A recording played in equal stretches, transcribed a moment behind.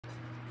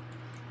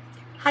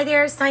Hi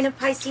there, sign of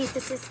Pisces.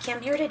 This is Kim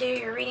here to do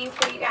your reading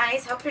for you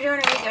guys. Hope you're doing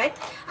really good.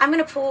 I'm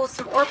going to pull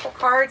some oracle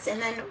cards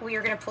and then we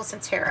are going to pull some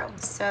tarot.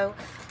 So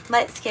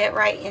let's get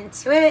right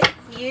into it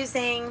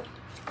using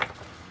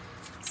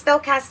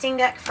spellcasting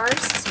deck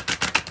first.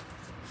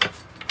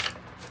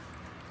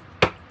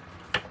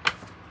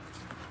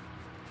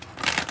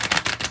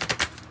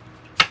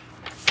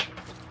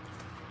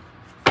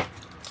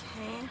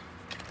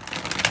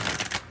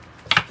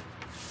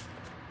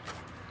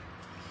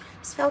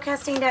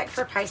 Spellcasting deck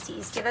for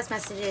Pisces. Give us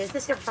messages.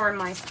 This is for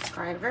my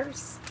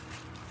subscribers.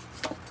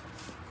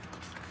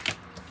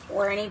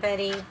 Or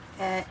anybody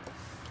that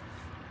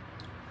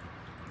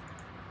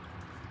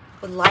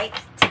would like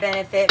to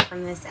benefit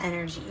from this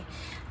energy.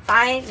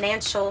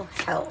 Financial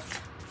health.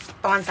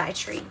 Bonsai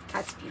tree.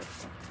 That's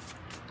beautiful.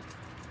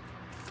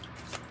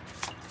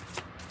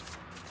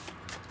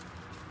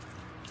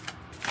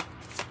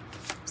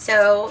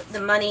 So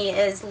the money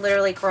is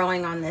literally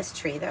growing on this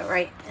tree though,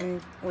 right?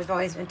 And we've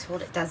always been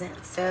told it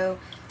doesn't. So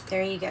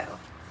there you go.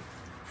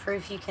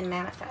 Proof you can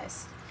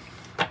manifest.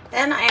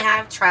 Then I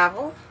have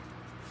travel.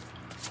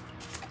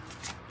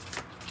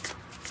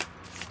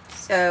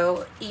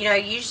 So, you know,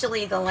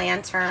 usually the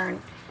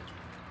lantern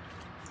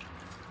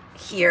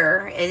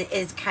here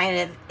is kind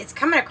of, it's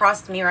coming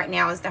across to me right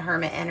now as the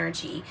hermit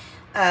energy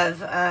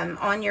of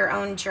on your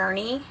own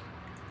journey.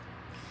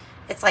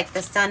 It's like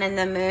the sun and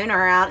the moon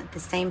are out at the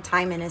same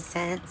time in a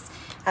sense,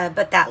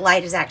 but that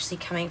light is actually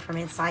coming from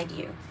inside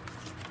you.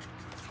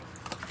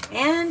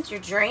 And your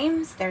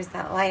dreams, there's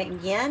that light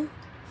again.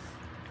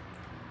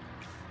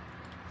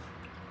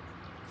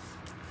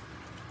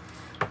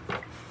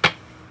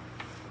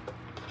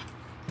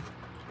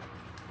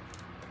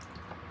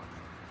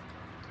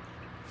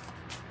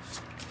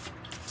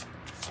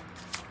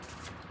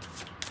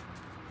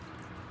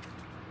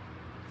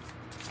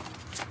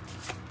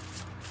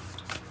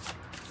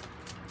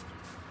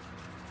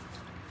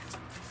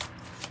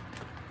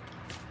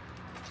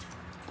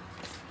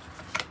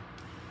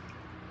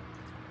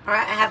 All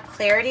right, I have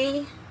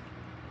clarity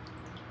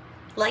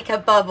like a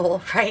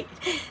bubble, right?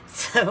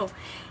 So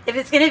if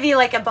it's going to be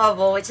like a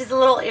bubble, which is a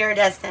little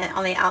iridescent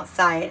on the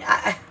outside,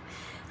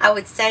 I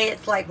would say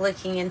it's like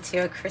looking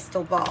into a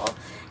crystal ball.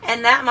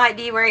 And that might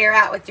be where you're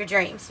at with your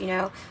dreams, you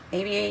know.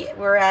 Maybe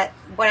we're at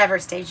whatever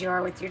stage you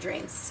are with your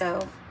dreams.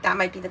 So that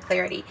might be the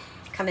clarity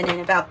coming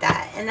in about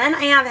that. And then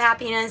I have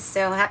happiness.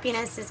 So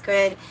happiness is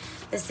good.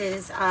 This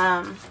is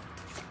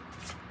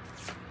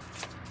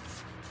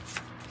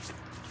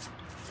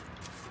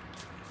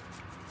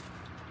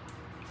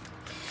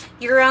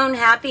your own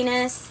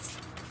happiness,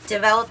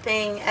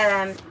 developing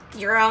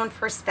your own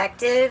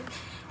perspective,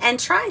 and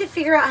trying to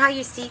figure out how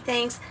you see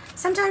things.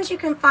 Sometimes you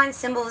can find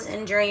symbols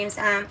in dreams,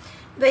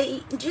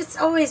 but just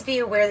always be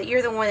aware that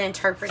you're the one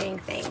interpreting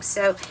things.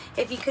 So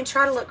if you can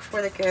try to look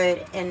for the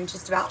good in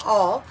just about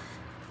all,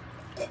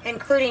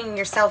 including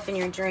yourself in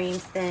your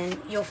dreams,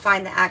 then you'll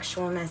find the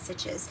actual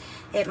messages.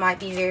 It might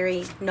be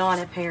very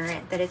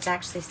non-apparent that it's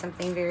actually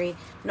something very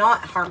not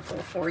harmful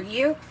for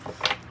you.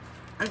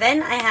 And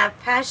then I have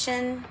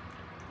passion.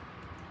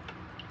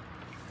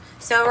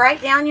 So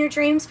write down your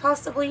dreams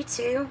possibly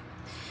too,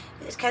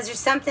 because there's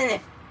something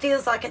that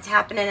feels like it's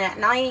happening at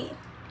night.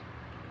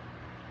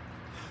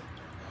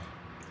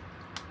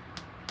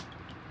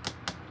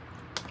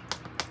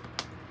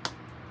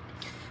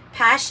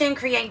 Passion,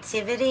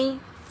 creativity.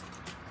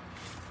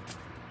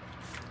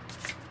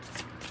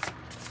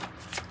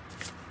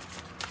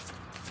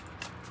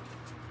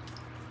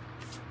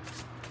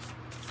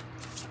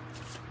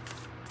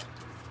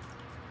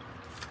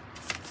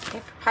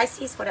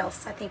 Pisces, what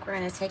else? I think we're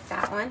going to take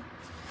that one.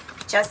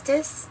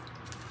 Justice.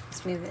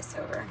 Let's move this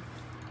over.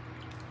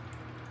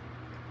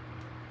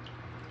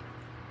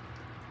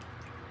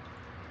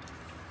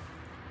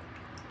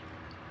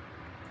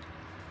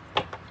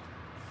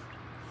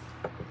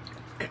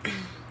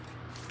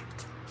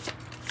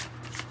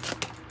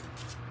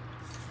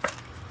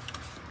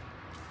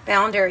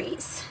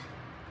 Boundaries.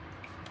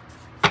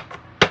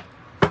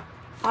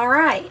 All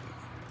right.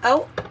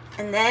 Oh,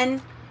 and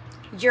then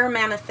your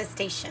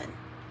manifestation.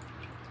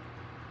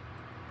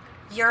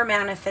 Your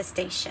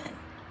manifestation.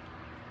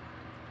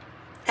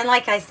 And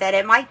like I said,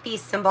 it might be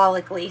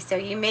symbolically, so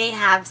you may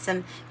have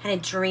some kind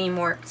of dream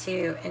work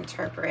to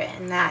interpret,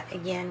 and that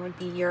again would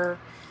be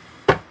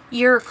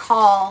your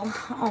call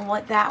on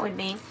what that would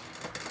mean.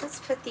 Let's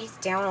put these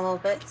down a little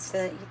bit so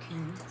that you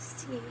can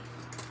see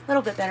a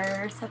little bit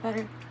better. Is that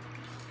better?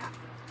 Yeah.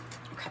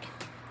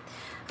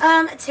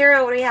 Okay.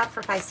 Tarot, what do you have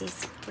for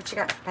Pisces? What you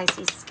got for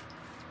Pisces?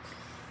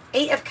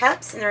 8 of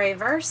Cups in the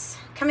reverse.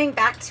 Coming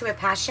back to a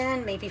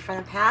passion, maybe from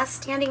the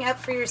past, standing up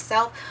for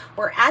yourself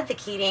or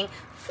advocating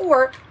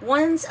for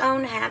one's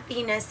own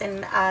happiness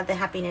and the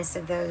happiness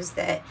of those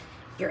that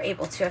you're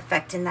able to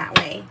affect in that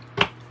way.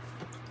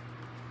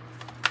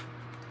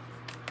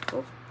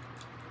 Ooh.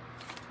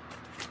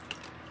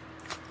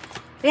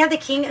 We have the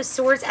King of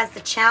Swords as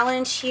the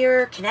challenge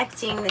here,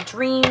 connecting the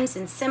dreams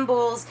and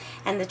symbols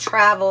and the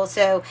travel.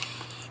 So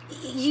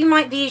you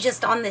might be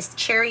just on this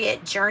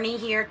chariot journey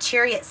here,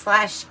 chariot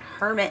slash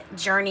hermit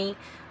journey,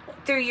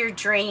 through your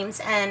dreams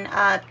and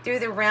through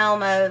the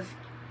realm of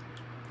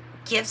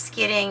gifts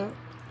getting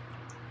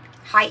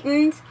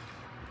heightened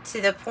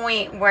to the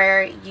point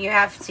where you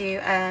have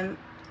to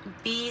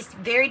be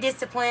very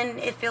disciplined,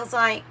 it feels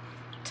like,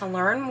 to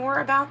learn more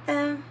about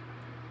them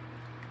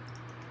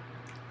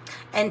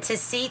and to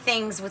see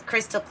things with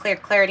crystal clear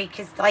clarity.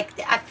 Because, like,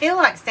 I feel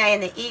like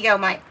saying the ego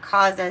might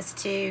cause us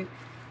to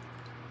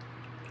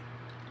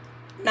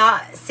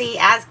not see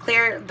as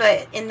clear,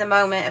 but in the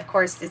moment, of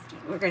course,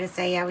 we're going to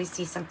say, yeah, we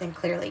see something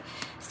clearly.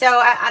 So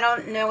I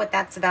don't know what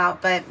that's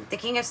about, but the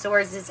King of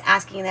Swords is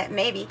asking that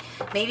maybe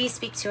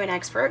speak to an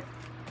expert.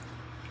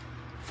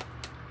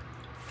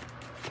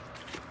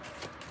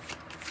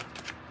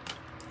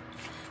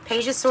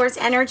 Page of Swords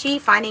energy,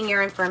 finding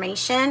your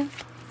information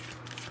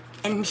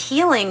and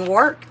healing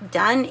work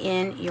done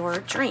in your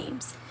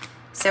dreams.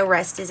 So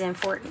rest is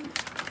important.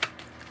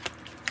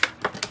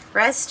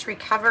 Rest,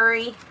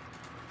 recovery.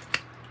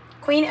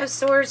 Queen of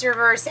Swords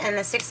reverse and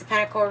the Six of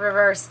Pentacles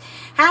reverse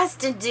has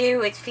to do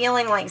with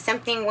feeling like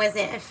something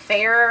wasn't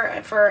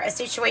fair for a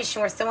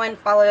situation where someone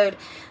followed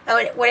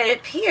what it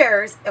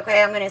appears,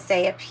 okay, I'm going to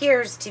say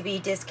appears to be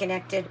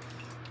disconnected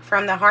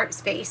from the heart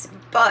space.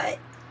 But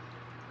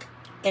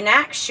in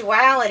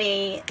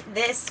actuality,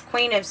 this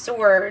Queen of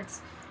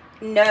Swords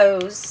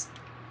knows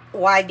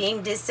why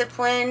being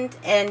disciplined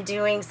and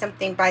doing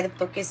something by the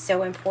book is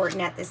so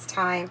important at this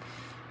time.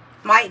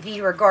 Might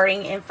be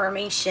regarding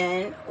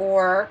information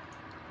or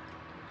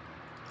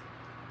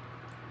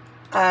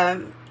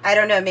I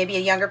don't know, maybe a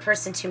younger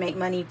person to make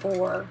money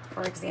for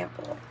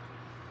example.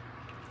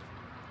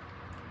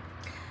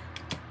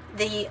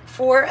 The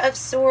Four of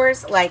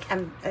Swords, like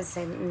I'm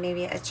saying,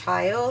 maybe a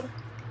child.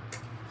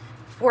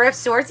 Four of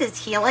Swords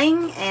is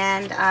healing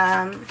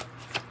and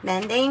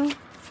mending.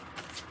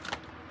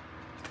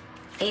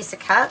 Ace of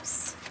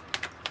Cups,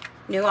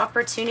 new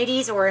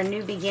opportunities or a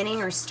new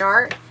beginning or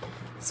start.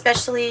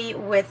 Especially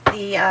with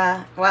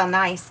the, well,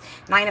 nice,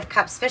 Nine of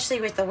Cups, especially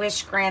with the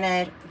wish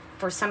granted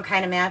for some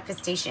kind of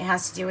manifestation. It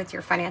has to do with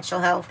your financial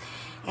health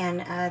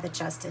and the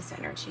Justice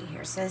energy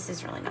here. So this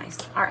is really nice.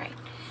 All right,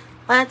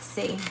 let's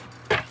see.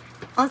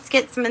 Let's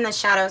get some in the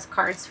shadows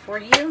cards for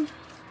you.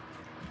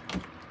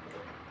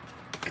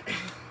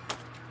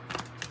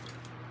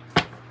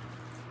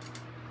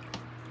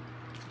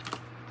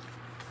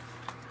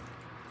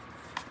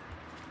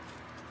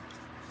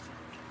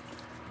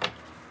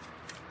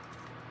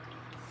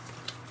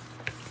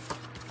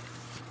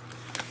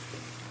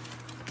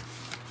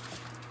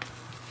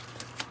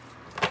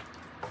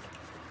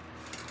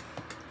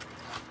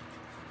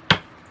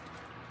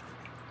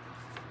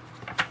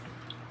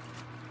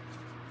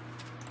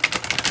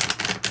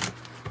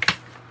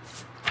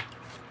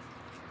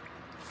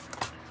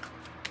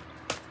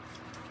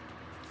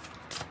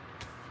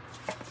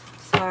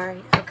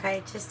 Sorry.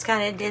 Okay, just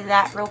kind of did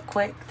that real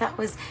quick. That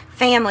was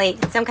family.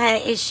 Some kind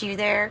of issue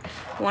there.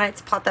 Wanted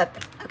to pop up.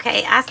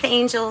 Okay, ask the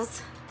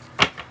angels.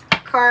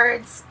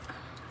 Cards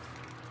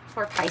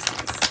for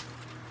Pisces.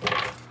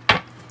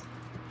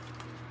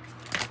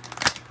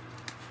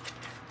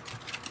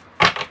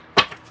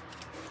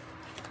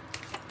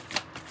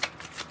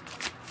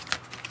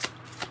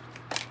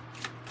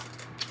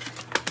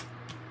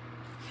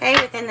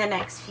 Okay, within the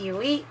next few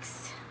weeks.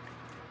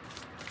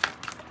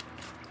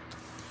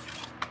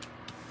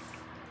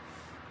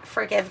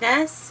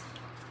 Forgiveness.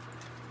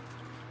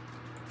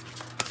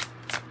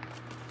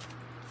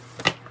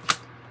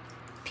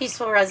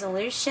 Peaceful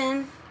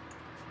resolution.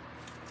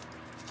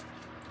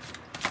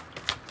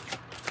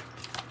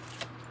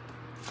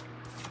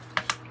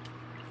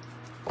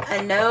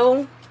 A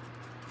no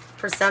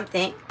for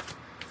something.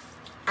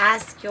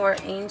 Ask your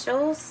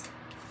angels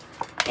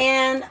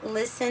and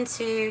listen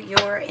to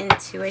your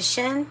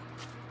intuition.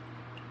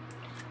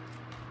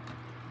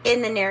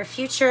 In the near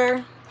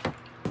future,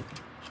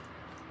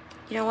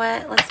 you know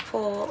what? Let's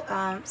pull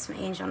some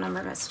angel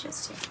number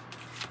messages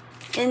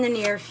too. In the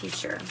near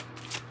future.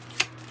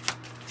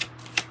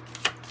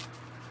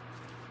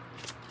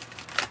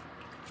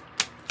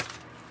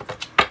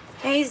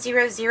 Okay,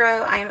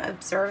 0, I am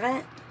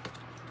observant.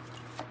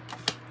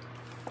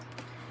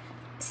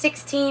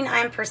 16, I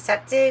am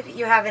perceptive.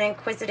 You have an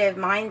inquisitive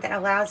mind that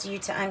allows you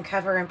to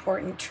uncover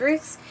important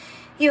truths.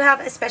 You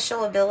have a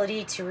special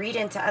ability to read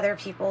into other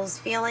people's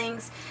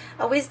feelings.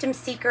 A wisdom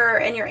seeker,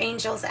 and your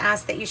angels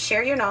ask that you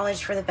share your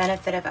knowledge for the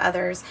benefit of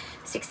others.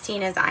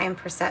 16 is I am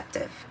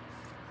perceptive.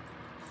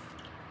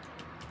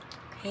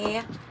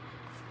 Okay.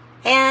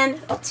 And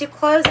to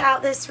close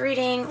out this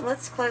reading,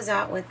 let's close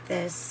out with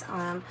this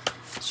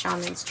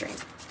shaman's dream.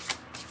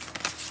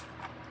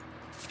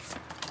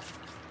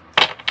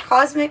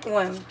 Cosmic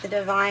womb, the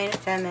divine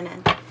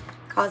feminine.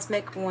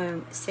 Cosmic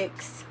womb,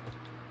 6.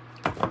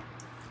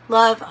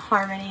 Love,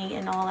 harmony,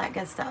 and all that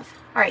good stuff.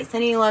 All right,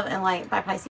 sending you love and light. Bye, Pisces.